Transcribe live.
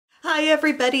Hi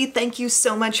everybody, thank you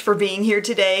so much for being here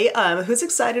today. Who's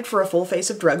excited for a full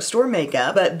face of drugstore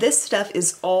makeup? But this stuff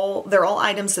is they're all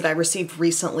items that I received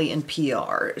recently in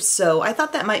PR. So I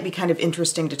thought that might be kind of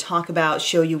interesting to talk about,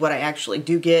 show you what I actually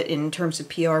do get in terms of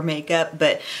PR makeup,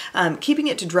 but keeping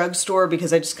it to drugstore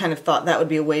because I just kind of thought that would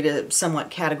be a way to somewhat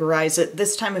categorize it.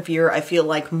 This time of year I feel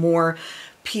like more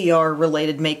PR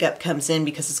related makeup comes in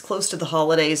because it's close to the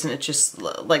holidays and it's just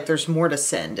like there's more to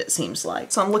send, it seems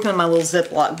like. So I'm looking at my little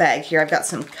Ziploc bag here. I've got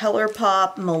some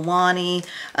ColourPop, Milani,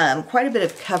 quite a bit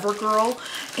of CoverGirl,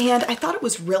 and I thought it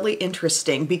was really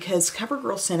interesting because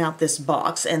CoverGirl sent out this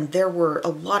box and there were a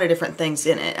lot of different things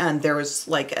in it. There was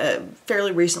like a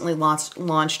fairly recently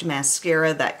launched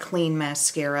mascara, that clean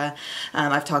mascara.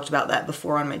 I've talked about that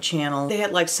before on my channel. They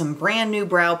had like some brand new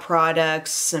brow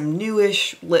products, some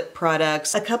newish lip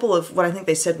products, a couple of what I think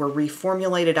they said were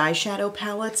reformulated eyeshadow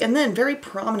palettes, and then very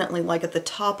prominently, like at the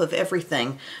top of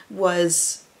everything,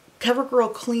 was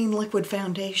CoverGirl Clean Liquid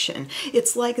Foundation.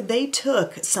 It's like they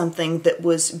took something that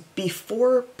was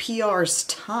before PR's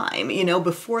time, you know,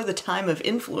 before the time of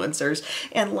influencers,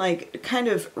 and like kind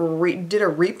of did a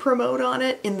re-promote on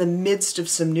it in the midst of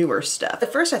some newer stuff.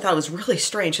 At first I thought it was really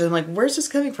strange. I'm like, where's this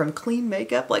coming from? Clean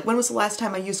makeup? Like, when was the last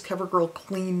time I used CoverGirl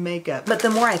Clean makeup? But the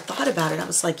more I thought about it, I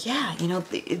was like, yeah, you know,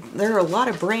 there are a lot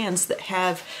of brands that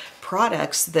have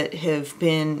products that have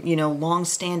been, you know,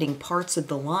 long-standing parts of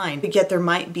the line. But yet there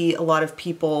might be a lot of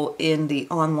people in the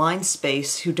online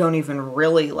space who don't even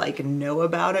really like know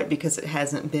about it because it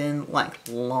hasn't been like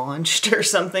launched or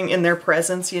something in their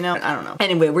presence, you know? I don't know.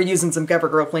 Anyway, we're using some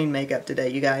CoverGirl Clean makeup today,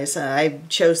 you guys. I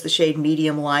chose the shade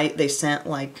medium light. They sent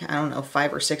like, I don't know,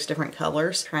 5 or 6 different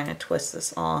colors. Trying to twist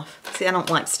this off. See, I don't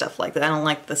like stuff like that. I don't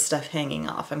like the stuff hanging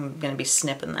off. I'm gonna be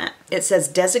snipping that. It says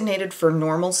designated for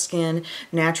normal skin,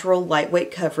 natural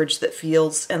lightweight coverage that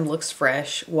feels and looks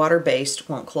fresh, water-based,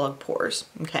 won't clog pores.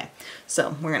 Okay,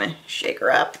 so we're gonna shake her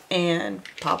up and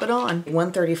pop it on.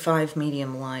 135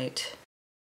 medium light.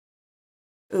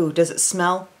 Ooh, does it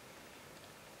smell?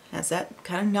 Has that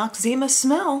kind of Noxzema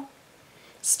smell.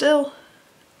 Still,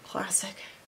 classic.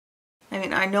 I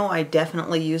mean, I know I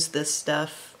definitely used this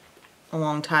stuff a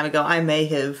long time ago. I may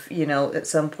have, you know, at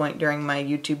some point during my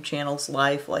YouTube channel's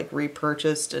life, like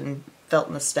repurchased and felt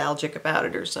nostalgic about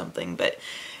it or something, but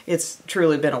it's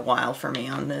truly been a while for me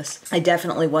on this. I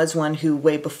definitely was one who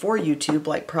way before YouTube,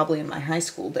 like probably in my high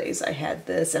school days, I had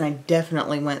this, and I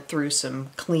definitely went through some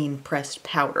clean pressed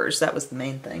powders. That was the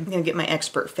main thing. I'm gonna get my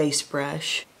expert face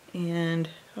brush, and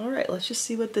all right, let's just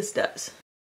see what this does.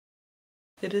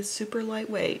 It is super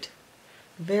lightweight,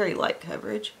 very light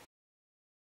coverage.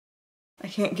 I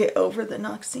can't get over the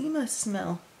Noxzema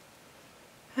smell.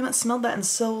 I haven't smelled that in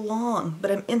so long, but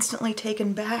I'm instantly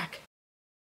taken back.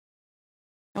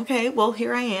 Okay, well,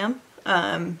 here I am.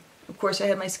 Of course, I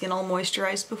had my skin all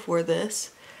moisturized before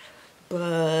this,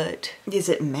 but is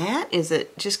it matte? Is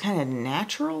it just kind of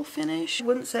natural finish? I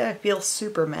wouldn't say I feel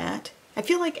super matte. I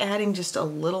feel like adding just a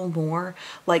little more,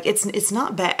 like it's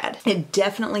not bad. It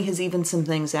definitely has evened some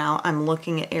things out. I'm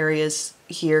looking at areas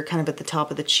here kind of at the top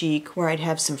of the cheek where I'd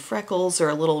have some freckles or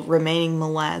a little remaining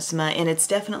melasma, and it's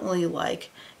definitely like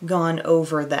gone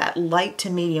over that. Light to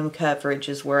medium coverage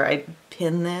is where I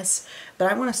pin this, but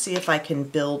I want to see if I can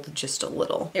build just a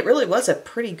little. It really was a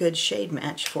pretty good shade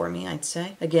match for me, I'd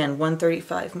say. Again,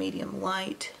 135 medium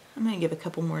light. I'm gonna give a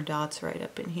couple more dots right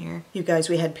up in here. You guys,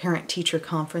 we had parent-teacher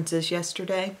conferences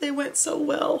yesterday. They went so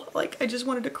well. Like, I just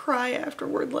wanted to cry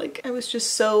afterward. Like, I was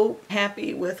just so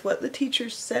happy with what the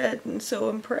teachers said and so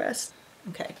impressed.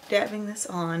 Okay, dabbing this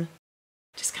on.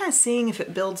 Just kind of seeing if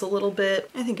it builds a little bit.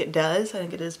 I think it does. I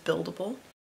think it is buildable.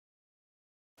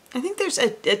 I think there's a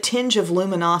tinge of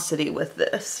luminosity with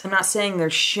this. I'm not saying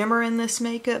there's shimmer in this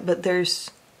makeup, but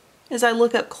there's, as I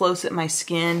look up close at my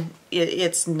skin,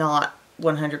 it's not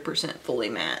 100% fully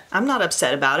matte. I'm not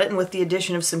upset about it, and with the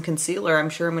addition of some concealer, I'm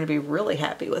sure I'm going to be really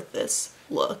happy with this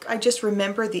look. I just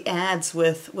remember the ads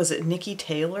with, was it Nikki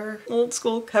Taylor? Old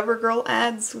school CoverGirl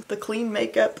ads with the clean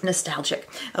makeup. Nostalgic.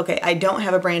 Okay, I don't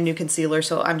have a brand new concealer,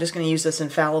 so I'm just going to use this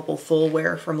Infallible Full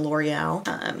Wear from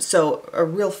L'Oreal. So a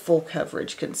real full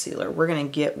coverage concealer. We're going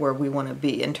to get where we want to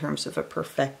be in terms of a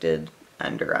perfected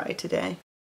under eye today.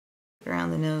 Around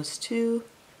the nose too.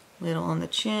 Little on the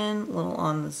chin, little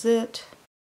on the zit.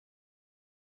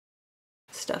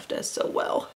 Stuff does so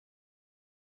well.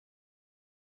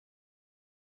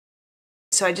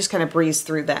 So I just kind of breezed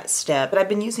through that step. But I've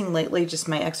been using lately just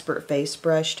my expert face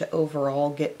brush to overall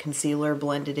get concealer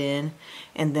blended in.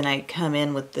 And then I come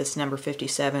in with this number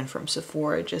 57 from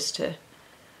Sephora just to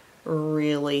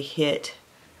really hit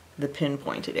the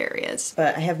pinpointed areas.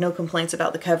 But I have no complaints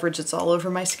about the coverage that's all over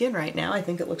my skin right now. I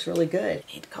think it looks really good.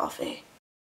 I need coffee.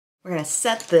 We're gonna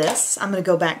set this. I'm gonna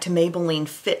go back to Maybelline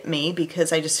Fit Me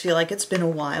because I just feel like it's been a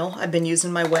while. I've been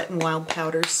using my Wet n Wild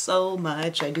powder so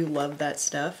much. I do love that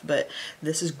stuff, but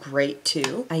this is great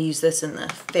too. I use this in the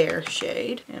fair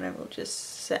shade, and I will just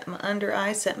set my under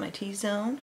eye, set my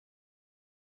T-zone.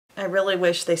 I really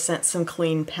wish they sent some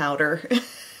clean powder.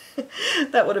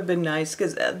 That would have been nice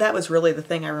because that was really the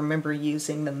thing I remember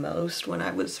using the most when I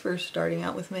was first starting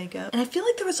out with makeup. And I feel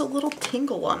like there was a little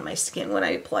tingle on my skin when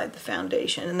I applied the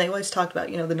foundation, and they always talked about,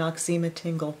 you know, the Noxzema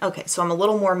tingle. Okay, so I'm a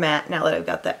little more matte now that I've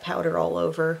got that powder all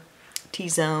over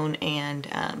T-zone and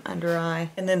under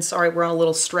eye. And then, sorry, we're on a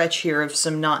little stretch here of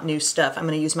some not new stuff. I'm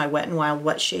going to use my Wet n Wild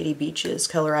Wet Shady Beaches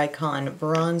Color Icon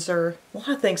bronzer. A lot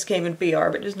of things came in PR,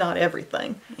 but just not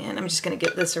everything. And I'm just going to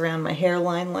get this around my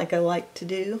hairline like I like to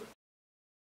do.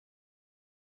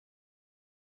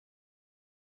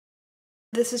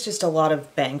 This is just a lot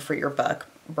of bang for your buck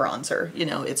bronzer. You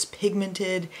know, it's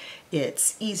pigmented,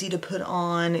 it's easy to put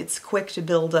on, it's quick to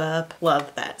build up.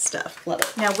 Love that stuff, love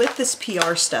it. Now with this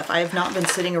PR stuff, I have not been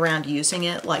sitting around using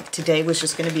it. Like today was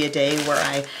just gonna be a day where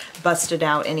I busted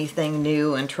out anything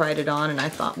new and tried it on, and I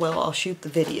thought, well, I'll shoot the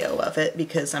video of it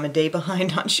because I'm a day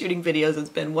behind on shooting videos. It's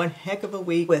been one heck of a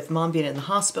week with Mom being in the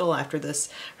hospital after this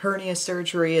hernia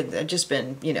surgery, and I've just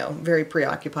been, you know, very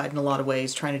preoccupied in a lot of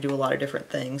ways, trying to do a lot of different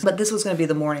things. But this was gonna be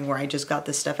the morning where I just got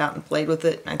this stuff out and played with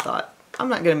it, and I thought, I'm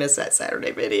not gonna miss that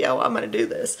Saturday video. I'm gonna do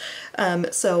this.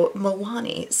 So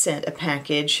Milani sent a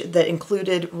package that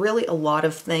included really a lot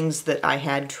of things that I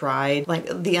had tried, like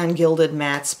the Ungilded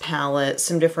Mattes palette,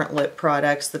 some different lip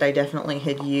products that I definitely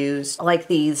had used, like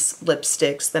these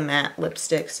lipsticks, the matte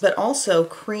lipsticks, but also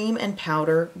cream and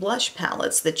powder blush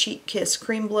palettes, the Cheek Kiss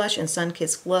Cream Blush in Sun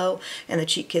Kiss Glow, and the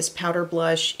Cheek Kiss Powder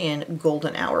Blush in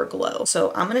Golden Hour Glow.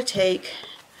 So I'm gonna take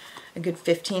a good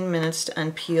 15 minutes to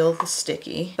unpeel the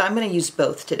sticky. I'm going to use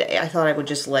both today. I thought I would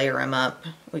just layer them up.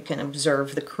 We can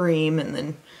observe the cream and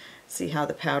then see how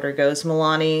the powder goes.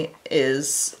 Milani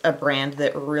is a brand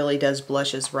that really does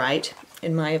blushes right,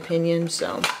 in my opinion,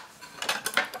 so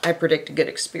I predict a good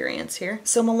experience here.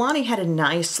 So Milani had a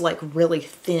nice, like really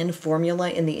thin formula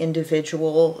in the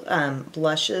individual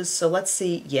blushes. So let's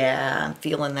see. Yeah, I'm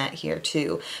feeling that here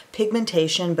too.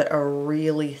 Pigmentation, but a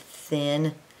really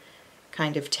thin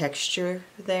kind of texture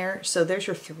there. So there's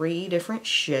your 3 different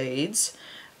shades.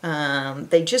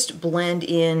 They just blend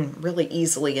in really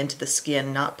easily into the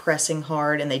skin, not pressing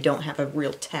hard, and they don't have a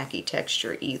real tacky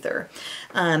texture either.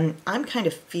 I'm kind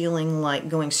of feeling like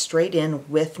going straight in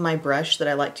with my brush that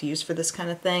I like to use for this kind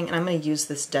of thing, and I'm going to use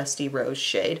this Dusty Rose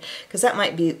shade, because that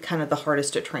might be kind of the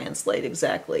hardest to translate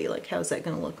exactly. Like, how's that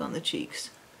going to look on the cheeks?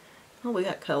 Oh, we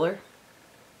got color.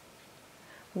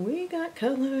 We got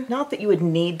color. Not that you would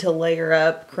need to layer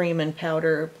up cream and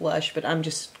powder blush, but I'm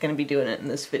just going to be doing it in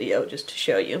this video just to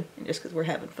show you, just because we're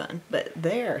having fun. But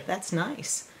there, that's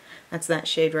nice. That's that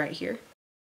shade right here.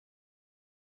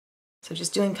 So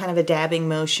just doing kind of a dabbing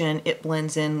motion, it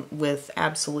blends in with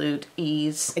absolute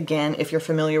ease. Again, if you're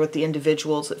familiar with the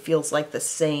individuals, it feels like the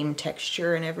same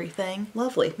texture and everything.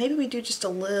 Lovely. Maybe we do just a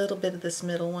little bit of this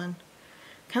middle one.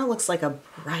 Kind of looks like a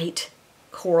bright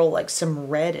coral, like some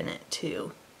red in it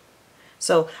too.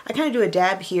 So I kind of do a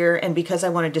dab here, and because I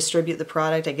want to distribute the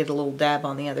product, I get a little dab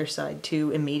on the other side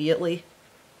too immediately.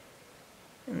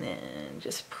 And then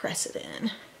just press it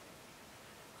in.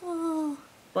 Oh,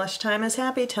 blush time is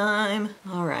happy time.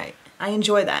 All right, I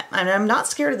enjoy that. And I'm not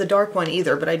scared of the dark one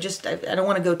either, but I don't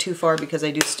want to go too far because I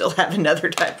do still have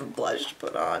another type of blush to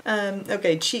put on.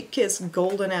 Okay, Cheek Kiss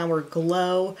Golden Hour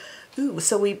Glow. Ooh,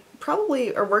 so we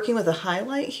probably are working with a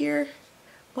highlight here.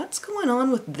 What's going on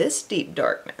with this deep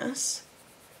darkness?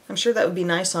 I'm sure that would be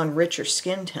nice on richer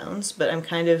skin tones, but I'm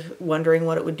kind of wondering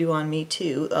what it would do on me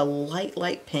too. A light,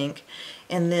 light pink.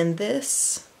 And then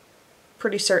this,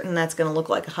 pretty certain that's going to look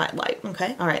like a highlight.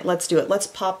 Okay, all right, let's do it. Let's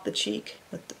pop the cheek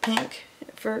with the pink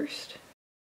at first.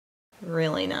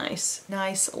 Really nice.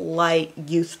 Nice, light,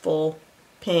 youthful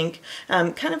pink.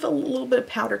 Kind of a little bit of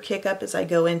powder kick up as I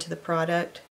go into the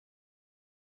product.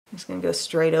 I'm just going to go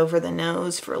straight over the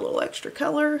nose for a little extra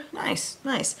color. Nice,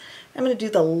 nice. I'm going to do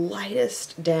the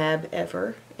lightest dab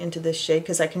ever into this shade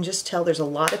because I can just tell there's a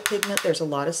lot of pigment, there's a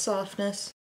lot of softness.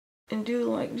 And do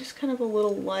like just kind of a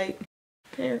little light,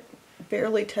 there,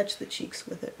 barely touch the cheeks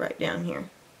with it right down here.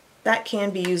 That can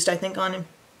be used, I think, on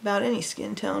about any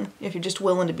skin tone if you're just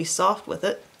willing to be soft with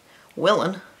it.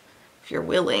 If you're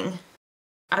willing.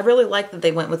 I really like that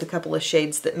they went with a couple of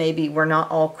shades that maybe we're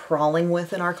not all crawling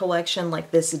with in our collection.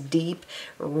 Like this deep,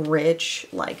 rich,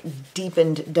 like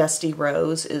deepened dusty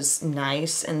rose is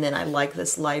nice. And then I like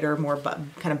this lighter, more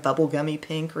kind of bubblegummy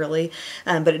pink, really.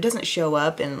 But it doesn't show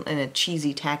up in a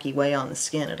cheesy, tacky way on the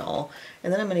skin at all.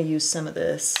 And then I'm going to use some of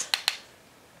this.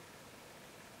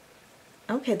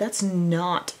 Okay, that's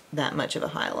not that much of a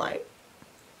highlight.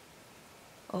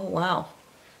 Oh, wow.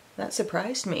 That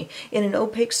surprised me. In an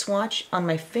opaque swatch on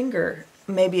my finger,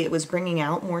 maybe it was bringing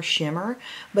out more shimmer,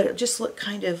 but it just looked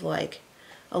kind of like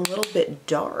a little bit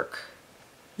dark.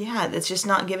 Yeah, it's just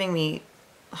not giving me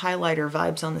highlighter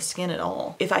vibes on the skin at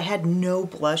all. If I had no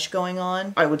blush going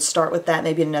on, I would start with that.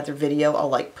 Maybe in another video I'll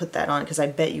like put that on because I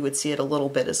bet you would see it a little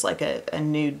bit as like a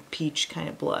nude peach kind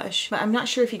of blush. But I'm not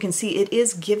sure if you can see, it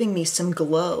is giving me some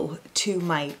glow to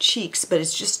my cheeks, but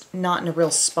it's just not in a real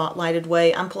spotlighted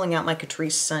way. I'm pulling out my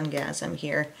Catrice Sungasm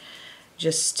here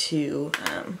just to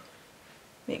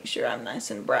make sure I'm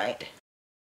nice and bright.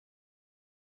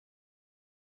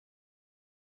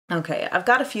 Okay, I've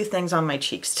got a few things on my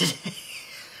cheeks today.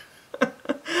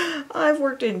 I've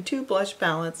worked in 2 blush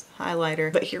palettes,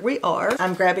 highlighter, but here we are.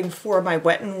 I'm grabbing for my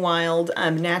Wet n Wild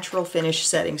Natural Finish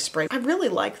Setting Spray. I really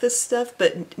like this stuff,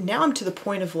 but now I'm to the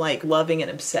point of like loving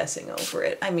and obsessing over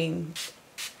it. I mean,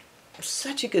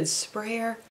 such a good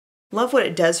sprayer. Love what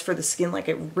it does for the skin. Like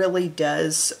it really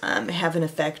does have an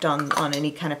effect on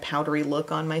any kind of powdery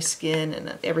look on my skin,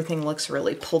 and everything looks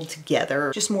really pulled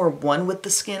together. Just more one with the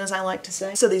skin, as I like to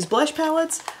say. So these blush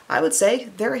palettes, I would say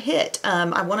they're a hit.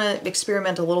 I want to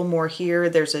experiment a little more here.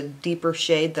 There's a deeper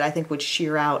shade that I think would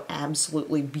sheer out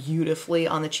absolutely beautifully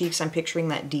on the cheeks. I'm picturing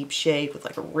that deep shade with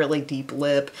like a really deep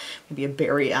lip, maybe a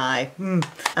berry eye.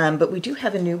 But we do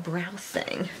have a new brow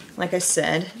thing. Like I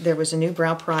said, there was a new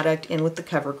brow product in with the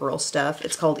CoverGirl stuff.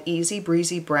 It's called Easy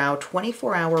Breezy Brow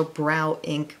 24-Hour Brow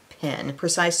Ink Pen.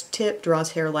 Precise tip,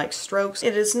 draws hair-like strokes.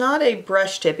 It is not a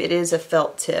brush tip, it is a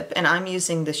felt tip, and I'm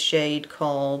using the shade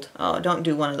called, oh, don't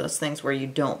do one of those things where you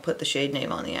don't put the shade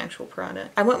name on the actual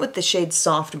product. I went with the shade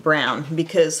Soft Brown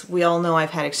because we all know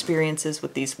I've had experiences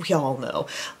with these. We all know.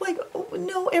 Like,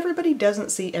 no, everybody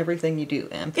doesn't see everything you do,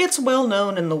 Em. It's well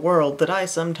known in the world that I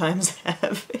sometimes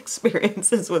have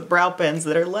experiences with brow pens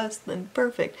that are less than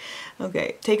perfect.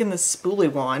 Okay, taking the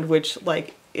spoolie wand, which,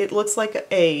 like, it looks like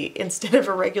instead of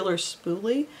a regular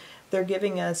spoolie, they're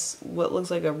giving us what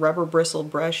looks like a rubber bristle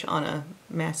brush on a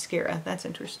mascara. That's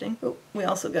interesting. Oh, we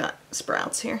also got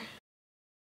sprouts here.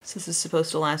 So this is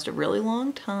supposed to last a really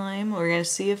long time. We're going to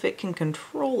see if it can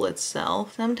control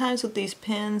itself. Sometimes with these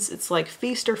pens, it's like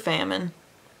feast or famine.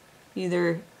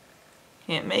 Either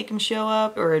can't make them show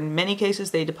up, or in many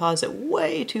cases they deposit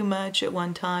way too much at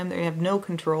one time. They have no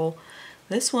control.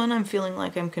 This one, I'm feeling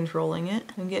like I'm controlling it.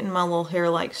 I'm getting my little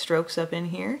hair-like strokes up in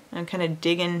here. I'm kind of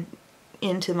digging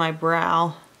into my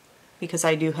brow because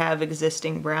I do have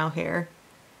existing brow hair.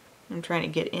 I'm trying to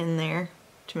get in there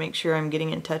to make sure I'm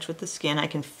getting in touch with the skin. I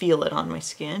can feel it on my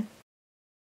skin.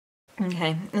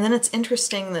 Okay, and then it's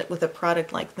interesting that with a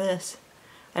product like this,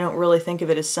 I don't really think of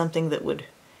it as something that would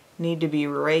need to be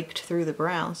raked through the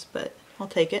brows, but I'll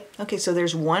take it. Okay, so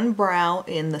there's one brow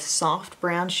in the soft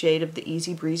brown shade of the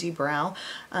Easy Breezy Brow.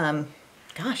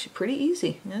 Gosh, pretty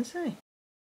easy, I gotta say.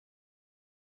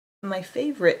 My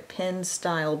favorite pen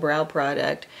style brow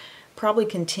product probably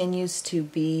continues to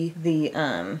be the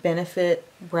Benefit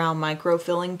Brow Micro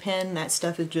Filling Pen. That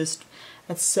stuff is just,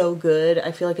 that's so good.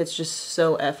 I feel like it's just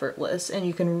so effortless, and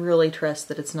you can really trust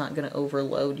that it's not going to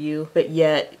overload you, but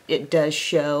yet it does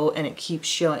show, and it keeps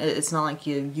showing. It's not like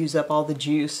you use up all the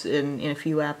juice in a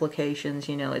few applications,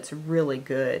 you know, it's really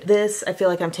good. This, I feel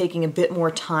like I'm taking a bit more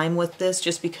time with this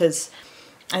just because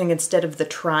I think instead of the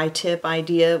tri-tip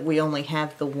idea, we only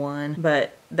have the one,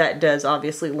 but that does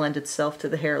obviously lend itself to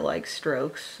the hair-like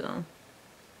strokes, so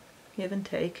give and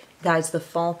take. Guys, the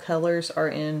fall colors are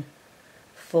in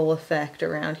full effect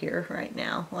around here right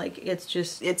now. Like, it's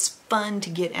just, it's fun to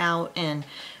get out and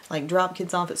like drop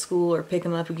kids off at school or pick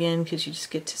them up again because you just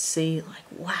get to see like,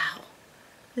 wow,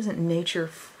 isn't nature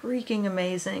freaking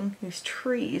amazing? These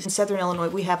trees. In Southern Illinois,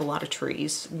 we have a lot of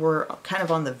trees. We're kind of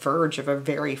on the verge of a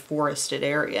very forested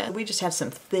area. We just have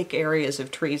some thick areas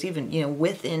of trees, even, you know,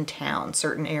 within town,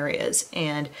 certain areas,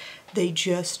 and they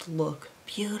just look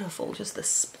beautiful. Just the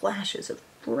splashes of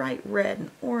bright red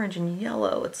and orange and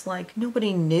yellow. It's like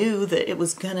nobody knew that it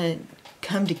was gonna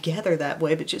come together that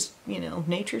way, but just, you know,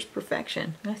 nature's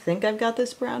perfection. I think I've got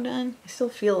this brow done. I still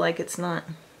feel like it's not,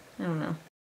 I don't know.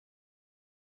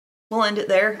 We'll end it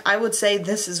there. I would say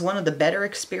this is one of the better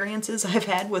experiences I've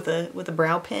had with a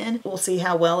brow pen. We'll see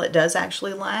how well it does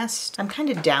actually last. I'm kind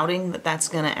of doubting that that's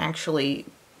gonna actually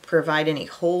provide any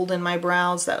hold in my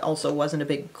brows. That also wasn't a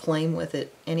big claim with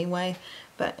it anyway.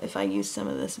 But if I use some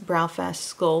of this Brow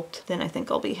Fast Sculpt, then I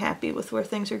think I'll be happy with where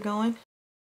things are going.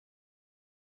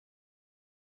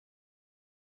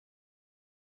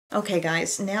 Okay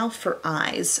guys, now for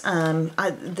eyes.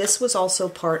 This was also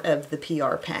part of the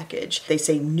PR package. They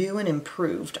say new and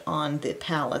improved on the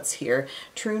palettes here.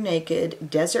 True Naked,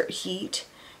 Desert Heat,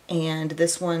 and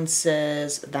this one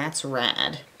says That's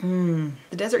Rad. The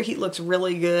Desert Heat looks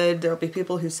really good. There'll be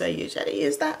people who say you should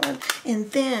use that one.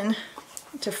 And then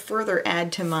to further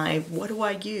add to my what do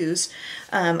I use,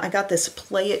 I got this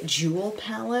Play It Jewel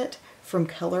palette from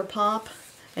ColourPop,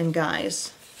 and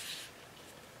guys,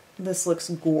 this looks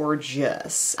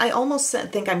gorgeous. I almost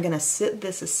think I'm gonna sit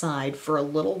this aside for a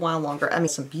little while longer. I mean,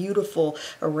 some beautiful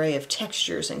array of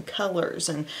textures and colors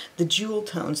and the jewel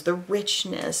tones, the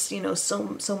richness, you know,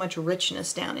 so much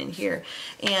richness down in here.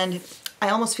 And I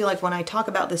almost feel like when I talk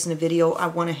about this in a video, I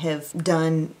want to have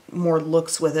done more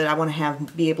looks with it. I want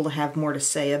to be able to have more to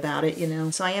say about it, you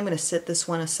know. So I am going to sit this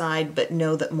one aside, but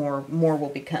know that more will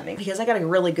be coming because I got a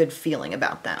really good feeling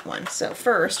about that one. So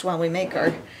first, while we make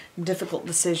our difficult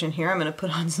decision here, I'm going to put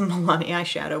on some Milani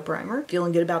eyeshadow primer.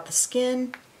 Feeling good about the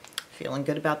skin, feeling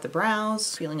good about the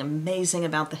brows, feeling amazing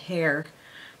about the hair.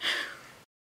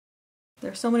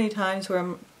 There's so many times where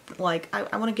I'm like,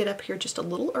 I want to get up here just a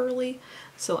little early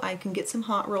so I can get some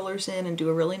hot rollers in and do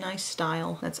a really nice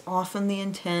style. That's often the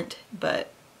intent,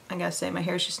 but I gotta say my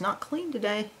hair's just not clean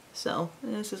today, so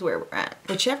this is where we're at.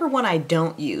 Whichever one I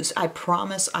don't use, I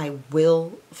promise I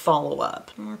will follow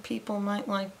up. More people might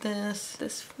like this.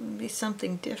 This would be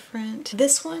something different.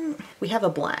 This one, we have a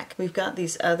black. We've got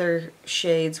these other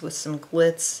shades with some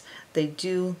glitz. They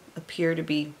do appear to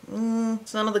be,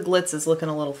 some of the glitz is looking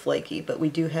a little flaky, but we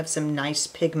do have some nice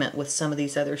pigment with some of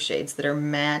these other shades that are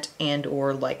matte and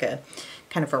or like a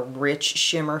kind of a rich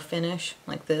shimmer finish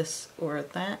like this or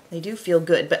that. They do feel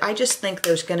good, but I just think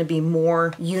there's going to be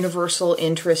more universal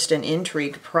interest and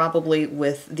intrigue probably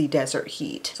with the Desert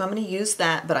Heat. So I'm going to use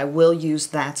that, but I will use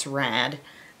That's Rad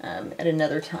at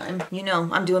another time. You know,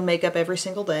 I'm doing makeup every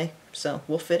single day, so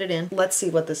we'll fit it in. Let's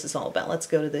see what this is all about. Let's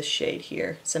go to this shade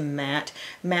here. Some matte.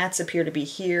 Mattes appear to be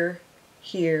here,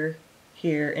 here,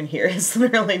 here, and here. It's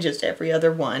literally just every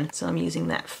other one. So I'm using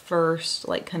that first,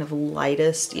 like kind of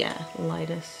lightest, yeah,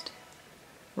 lightest.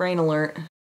 Rain alert.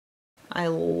 I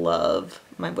love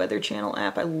my Weather Channel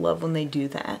app. I love when they do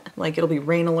that. Like it'll be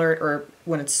rain alert, or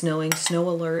when it's snowing, snow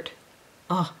alert.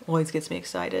 Oh, always gets me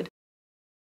excited.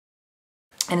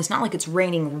 And it's not like it's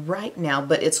raining right now,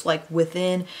 but it's like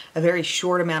within a very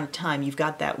short amount of time, you've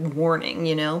got that warning,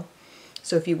 you know?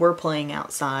 So if you were playing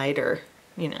outside or,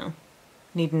 you know,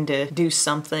 needing to do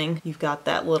something, you've got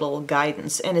that little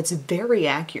guidance. And it's very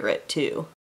accurate too.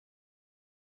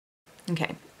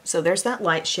 Okay, so there's that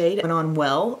light shade. It went on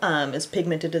well, as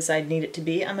pigmented as I'd need it to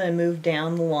be. I'm going to move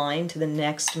down the line to the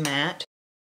next matte.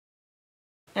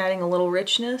 Adding a little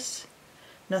richness,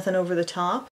 nothing over the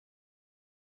top,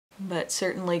 but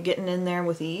certainly getting in there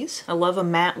with ease. I love a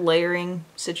matte layering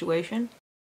situation.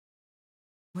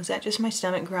 Was that just my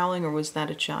stomach growling or was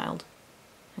that a child?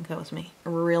 I think that was me.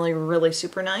 Really, really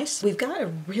super nice. We've got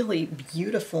a really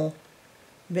beautiful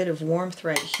bit of warmth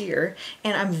right here,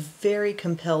 and I'm very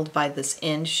compelled by this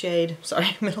end shade.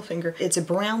 Sorry, middle finger. It's a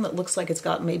brown that looks like it's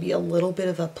got maybe a little bit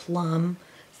of a plum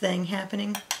thing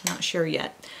happening. Not sure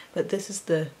yet, but this is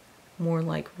the more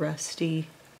like rusty,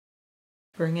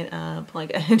 bring it up,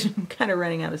 like I'm kind of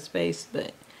running out of space,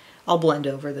 but I'll blend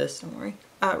over this, don't worry.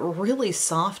 Really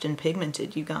soft and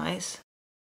pigmented, you guys.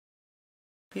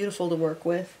 Beautiful to work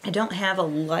with. I don't have a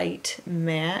light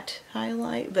matte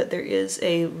highlight, but there is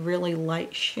a really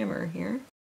light shimmer here.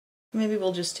 Maybe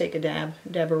we'll just take a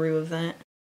dabaroo of that.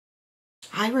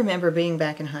 I remember being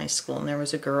back in high school and there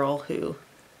was a girl who,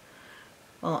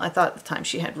 well, I thought at the time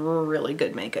she had really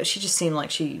good makeup. She just seemed like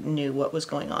she knew what was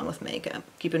going on with makeup.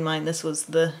 Keep in mind this was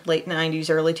the late 90s,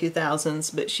 early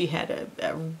 2000s, but she had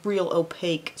a real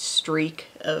opaque streak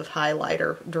of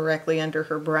highlighter directly under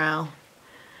her brow.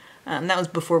 That was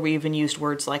before we even used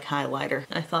words like highlighter.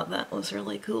 I thought that was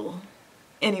really cool.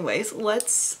 Anyways,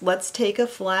 let's take a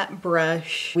flat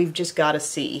brush. We've just got to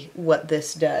see what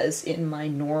this does in my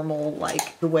normal,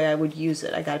 like the way I would use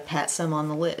it. I got to pat some on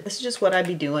the lid. This is just what I'd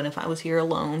be doing if I was here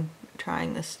alone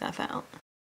trying this stuff out.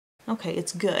 Okay,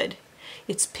 it's good.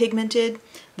 It's pigmented.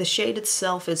 The shade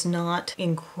itself is not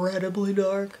incredibly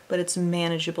dark, but it's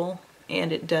manageable,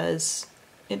 and it does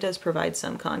provide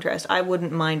some contrast. I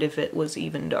wouldn't mind if it was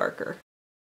even darker.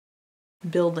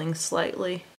 Building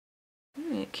slightly.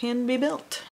 It can be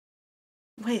built.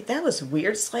 Wait, that was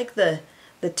weird. It's like the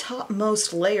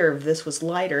topmost layer of this was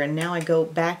lighter, and now I go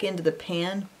back into the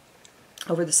pan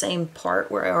over the same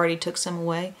part where I already took some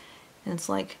away. And it's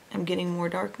like I'm getting more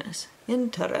darkness.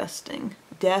 Interesting.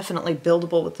 Definitely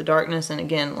buildable with the darkness. And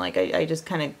again, like I just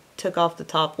kind of took off the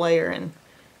top layer and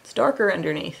it's darker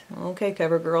underneath. Okay,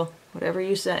 CoverGirl, whatever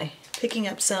you say. Picking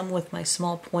up some with my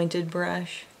small pointed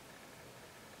brush.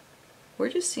 We're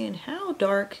just seeing how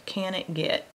dark can it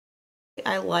get.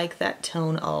 I like that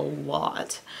tone a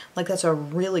lot. Like that's a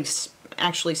really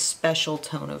actually special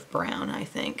tone of brown, I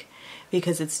think,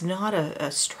 because it's not a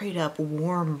straight up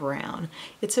warm brown.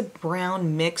 It's a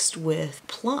brown mixed with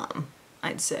plum,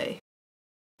 I'd say.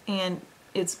 And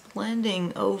it's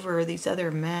blending over these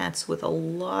other mattes with a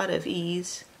lot of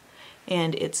ease,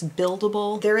 and it's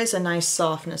buildable. There is a nice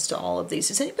softness to all of these.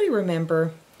 Does anybody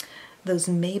remember those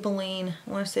Maybelline, I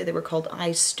want to say they were called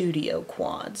iStudio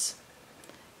quads?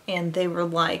 And they were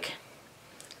like,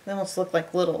 they almost look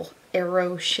like little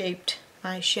arrow-shaped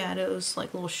eyeshadows,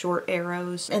 like little short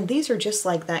arrows. And these are just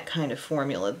like that kind of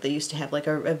formula. They used to have like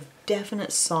a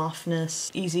definite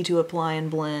softness, easy to apply and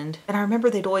blend. And I remember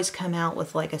they'd always come out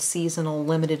with like a seasonal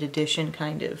limited edition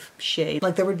kind of shade.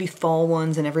 Like there would be fall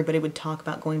ones and everybody would talk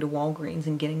about going to Walgreens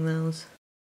and getting those.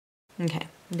 Okay,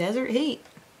 Desert Heat.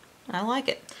 I like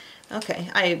it.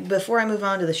 Okay, before I move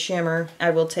on to the shimmer, I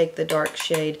will take the dark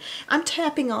shade. I'm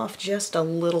tapping off just a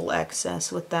little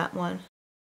excess with that one,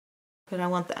 but I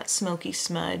want that smoky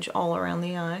smudge all around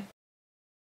the eye.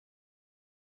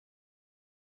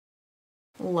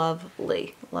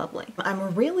 Lovely, lovely.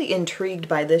 I'm really intrigued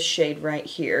by this shade right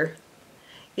here.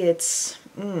 It's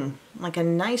like a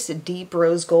nice deep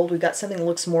rose gold. We've got something that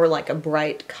looks more like a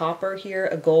bright copper here,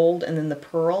 a gold, and then the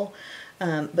pearl.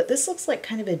 But this looks like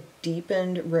kind of a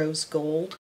deepened rose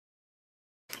gold.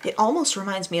 It almost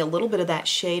reminds me a little bit of that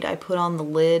shade I put on the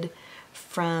lid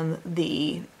from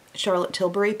the Charlotte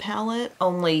Tilbury palette,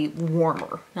 only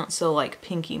warmer, not so like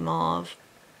pinky mauve.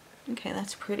 Okay,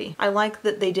 that's pretty. I like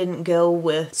that they didn't go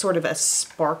with sort of a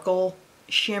sparkle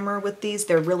shimmer with these.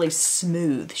 They're really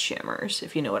smooth shimmers,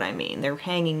 if you know what I mean. They're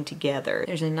hanging together.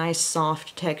 There's a nice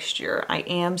soft texture. I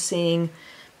am seeing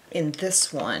in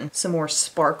this one some more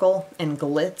sparkle and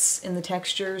glitz in the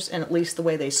textures, and at least the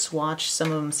way they swatch,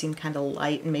 some of them seem kind of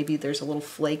light and maybe there's a little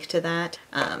flake to that.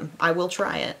 I will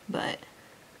try it, but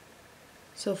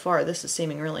so far this is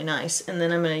seeming really nice. And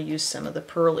then I'm going to use some of the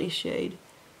pearly shade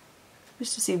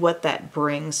just to see what that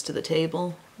brings to the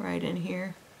table right in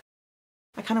here.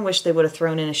 I kind of wish they would have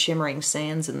thrown in a Shimmering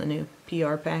Sands in the new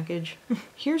PR package.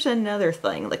 Here's another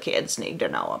thing the kids need to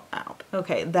know about.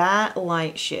 Okay, that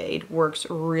light shade works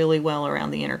really well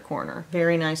around the inner corner.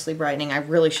 Very nicely brightening. I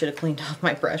really should have cleaned off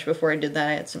my brush before I did that.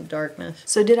 I had some darkness.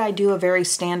 So did I do a very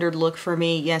standard look for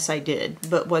me? Yes, I did.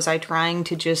 But was I trying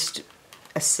to just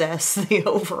assess the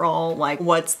overall, like,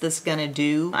 what's this gonna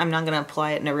do? I'm not gonna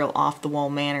apply it in a real off-the-wall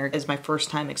manner as my first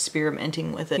time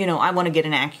experimenting with it. You know, I want to get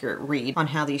an accurate read on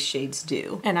how these shades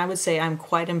do. And I would say I'm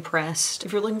quite impressed.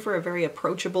 If you're looking for a very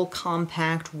approachable,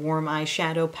 compact, warm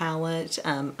eyeshadow palette,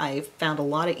 I found a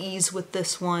lot of ease with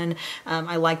this one.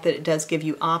 I like that it does give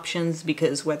you options,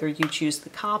 because whether you choose the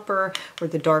copper or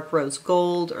the dark rose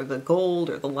gold or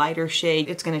the lighter shade,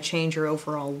 it's gonna change your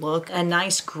overall look. A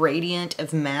nice gradient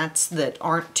of mattes that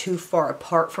aren't too far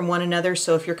apart from one another.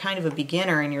 So if you're kind of a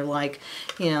beginner and you're like,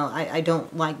 you know, I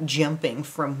don't like jumping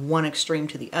from one extreme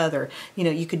to the other, you know,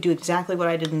 you could do exactly what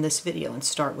I did in this video and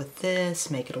start with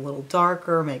this, make it a little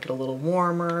darker, make it a little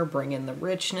warmer, bring in the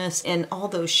richness, and all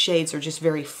those shades are just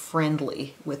very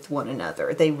friendly with one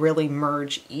another. They really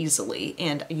merge easily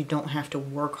and you don't have to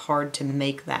work hard to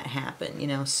make that happen, you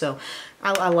know, so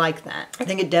I like that. I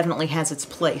think it definitely has its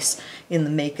place in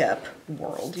the makeup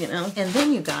world, you know. And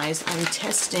then, you guys, I'm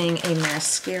testing a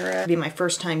mascara. It'll be my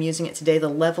first time using it today, the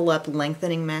Level Up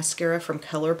Lengthening Mascara from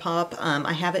ColourPop.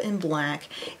 I have it in black,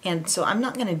 and so I'm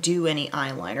not going to do any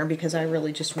eyeliner because I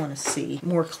really just want to see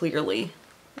more clearly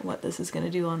what this is going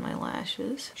to do on my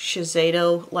lashes.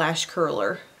 Shiseido Lash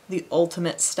Curler, the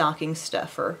ultimate stocking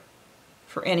stuffer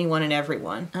for anyone and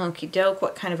everyone. Okie doke,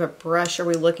 what kind of a brush are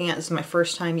we looking at? This is my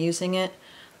first time using it.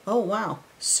 Oh wow,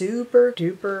 super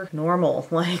duper normal,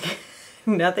 like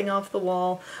nothing off the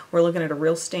wall. We're looking at a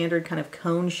real standard kind of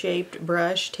cone-shaped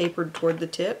brush tapered toward the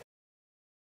tip.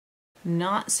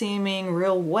 Not seeming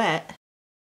real wet.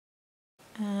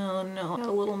 Oh no, got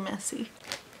a little messy.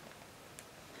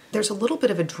 There's a little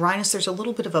bit of a dryness, there's a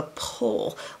little bit of a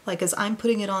pull. Like as I'm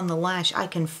putting it on the lash, I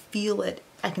can feel it.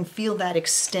 I can feel that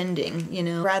extending, you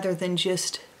know, rather than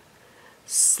just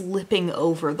slipping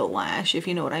over the lash, if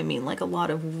you know what I mean, like a lot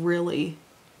of really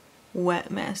wet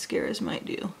mascaras might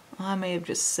do. I may have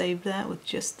just saved that with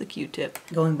just the Q-tip.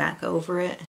 Going back over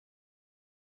it.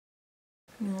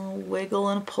 A wiggle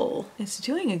and a pull. It's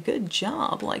doing a good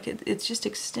job. Like it's just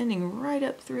extending right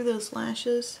up through those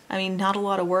lashes. I mean, not a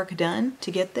lot of work done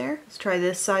to get there. Let's try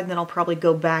this side and then I'll probably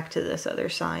go back to this other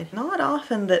side. Not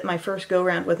often that my first go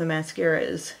round with a mascara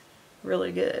is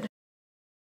really good.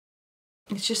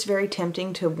 It's just very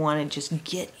tempting to want to just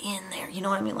get in there, you know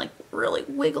what I mean? Like really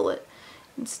wiggle it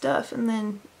and stuff, and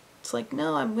then it's like,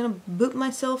 no, I'm gonna boop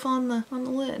myself on the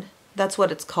lid. That's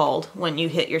what it's called when you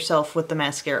hit yourself with the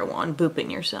mascara wand, booping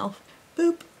yourself.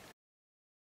 Boop.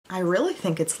 I really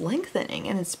think it's lengthening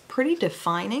and it's pretty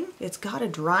defining. It's got a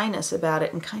dryness about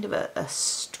it and kind of a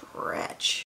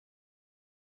stretch.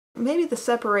 Maybe the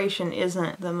separation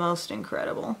isn't the most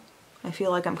incredible. I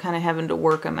feel like I'm kind of having to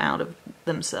work them out of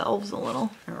themselves a little.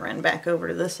 I ran back over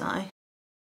to this eye.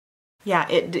 Yeah,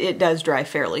 it does dry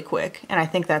fairly quick, and I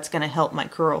think that's going to help my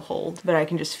curl hold. But I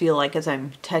can just feel like as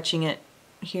I'm touching it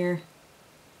here,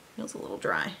 it feels a little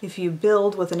dry. If you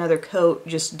build with another coat,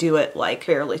 just do it like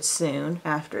fairly soon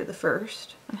after the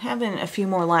first. I'm having a few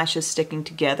more lashes sticking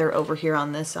together over here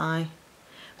on this eye.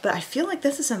 But I feel like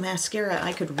this is a mascara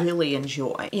I could really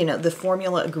enjoy. You know, the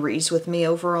formula agrees with me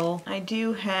overall. I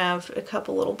do have a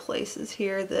couple little places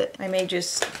here that I may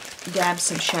just dab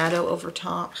some shadow over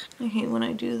top. I hate when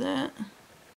I do that.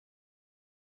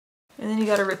 And then you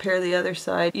gotta repair the other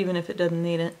side, even if it doesn't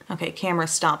need it. Okay, camera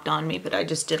stopped on me, but I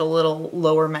just did a little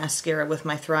lower mascara with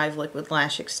my Thrive Liquid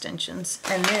Lash Extensions.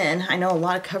 And then, I know a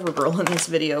lot of CoverGirl in this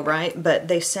video, right? But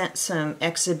they sent some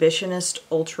Exhibitionist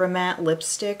Ultra Matte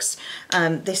lipsticks.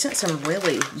 They sent some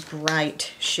really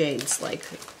bright shades, like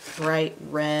bright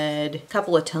red, a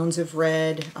couple of tones of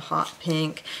red, a hot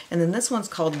pink, and then this one's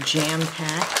called Jam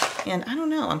Pack. And I don't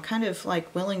know, I'm kind of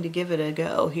like willing to give it a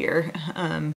go here.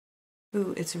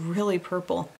 Ooh, it's really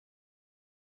purple.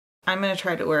 I'm going to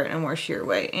try to wear it in a more sheer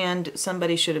way, and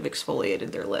somebody should have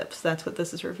exfoliated their lips. That's what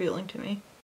this is revealing to me.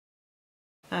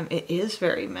 It is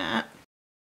very matte.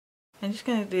 I'm just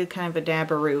going to do kind of a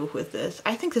dabberoo with this.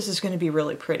 I think this is going to be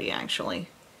really pretty, actually.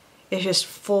 It's just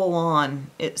full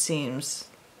on, it seems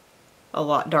a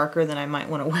lot darker than I might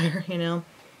want to wear, you know?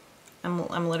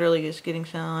 I'm literally just getting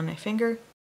some on my finger,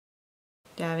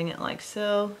 dabbing it like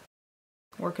so.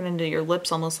 Working into your lips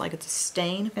almost like it's a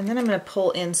stain. And then I'm going to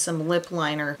pull in some lip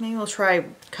liner. Maybe we'll try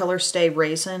Color Stay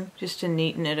Raisin just to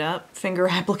neaten it up. Finger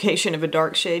application of a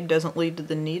dark shade doesn't lead to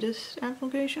the neatest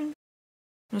application.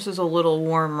 This is a little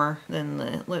warmer than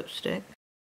the lipstick.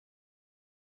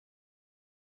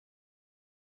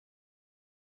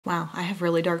 Wow, I have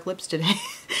really dark lips today.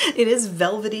 It is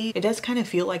velvety. It does kind of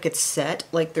feel like it's set,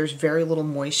 like there's very little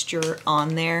moisture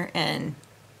on there and,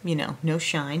 you know, no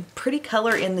shine. Pretty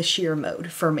color in the sheer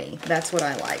mode for me. That's what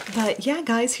I like. But yeah,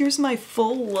 guys, here's my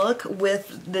full look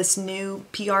with this new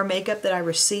PR makeup that I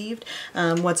received.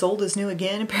 What's old is new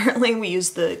again. Apparently we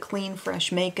used the Clean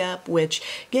Fresh makeup, which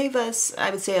gave us,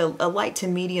 I would say, a light to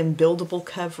medium buildable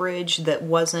coverage that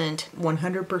wasn't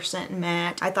 100%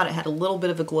 matte. I thought it had a little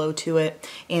bit of a glow to it,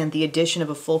 and the addition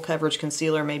of a full coverage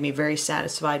concealer made me very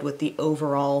satisfied with the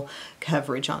overall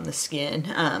coverage on the skin.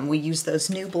 We used those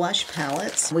new blush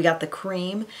palettes. We got the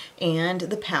cream and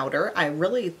the powder. I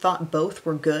really thought both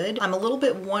were good. I'm a little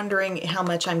bit wondering how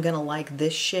much I'm gonna like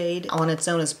this shade on its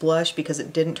own as blush because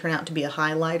it didn't turn out to be a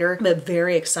highlighter, but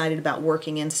very excited about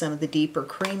working in some of the deeper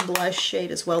cream blush shade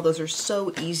as well. Those are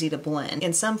so easy to blend.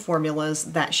 In some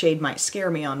formulas, that shade might scare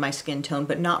me on my skin tone,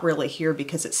 but not really here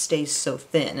because it stays so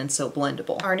thin and so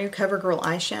blendable. Our new CoverGirl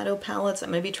eyeshadow palettes,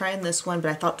 I'm gonna be trying this one,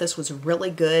 but I thought this was really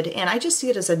good, and I just see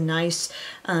it as a nice,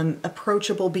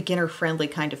 approachable, beginner-friendly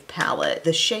kind of palette.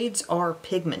 The shades are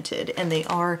pigmented and they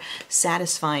are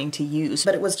satisfying to use,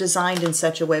 but it was designed in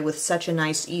such a way with such a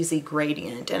nice, easy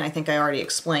gradient, and I think I already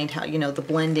explained how, you know, the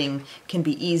blending can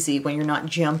be easy when you're not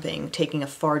jumping, taking a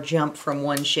far jump from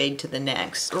one shade to the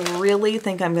next. Really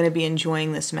think I'm going to be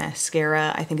enjoying this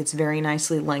mascara. I think it's very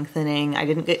nicely lengthening. I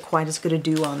didn't get quite as good a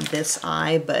do on this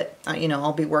eye, but you know,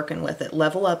 I'll be working with it.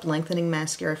 Level Up Lengthening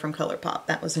Mascara from ColourPop.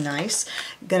 That was nice.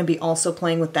 Going to be also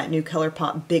playing with that new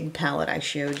ColourPop Big palette I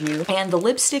showed you. And the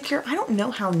lipstick here, I don't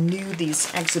know how new these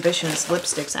Exhibitionist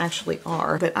lipsticks actually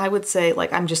are, but I would say,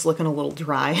 like, I'm just looking a little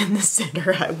dry in the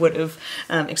center. I would have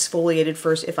exfoliated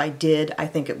first. If I did, I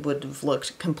think it would have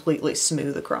looked completely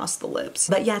smooth across the lips.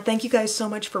 But yeah, thank you guys so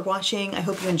much for watching. I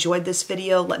hope you enjoyed this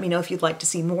video. Let me know if you'd like to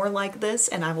see more like this,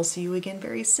 and I will see you again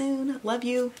very soon. Love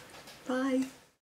you. Bye.